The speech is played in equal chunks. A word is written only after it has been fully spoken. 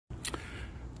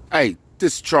Hey,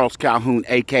 this is Charles Calhoun,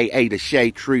 aka the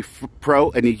Shade Tree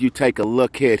Pro, and if you take a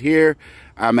look at here,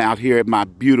 I'm out here at my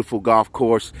beautiful golf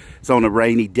course. It's on a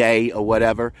rainy day or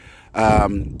whatever.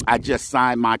 I just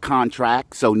signed my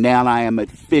contract, so now I am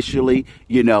officially,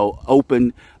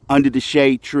 open under the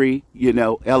Shade Tree,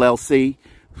 LLC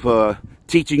for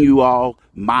teaching you all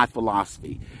my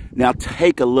philosophy. Now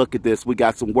take a look at this. We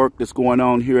got some work that's going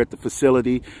on here at the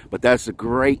facility, but that's the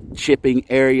great chipping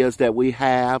areas that we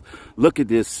have. Look at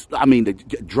this. I mean, the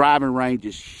driving range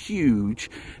is huge.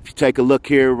 If you take a look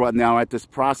here right now at this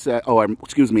process,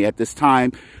 at this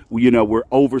time, we're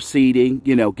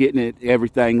overseeding, getting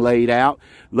everything laid out.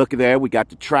 Look at there. We got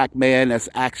the TrackMan that's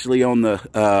actually on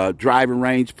the driving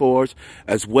range for us,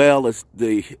 as well as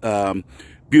the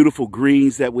beautiful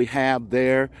greens that we have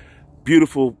there.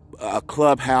 Beautiful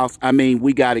clubhouse. I mean,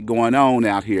 we got it going on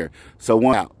out here. So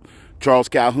one out. Charles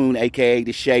Calhoun, aka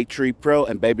the Shade Tree Pro,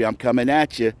 and baby, I'm coming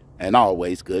at you, and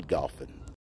always good golfing.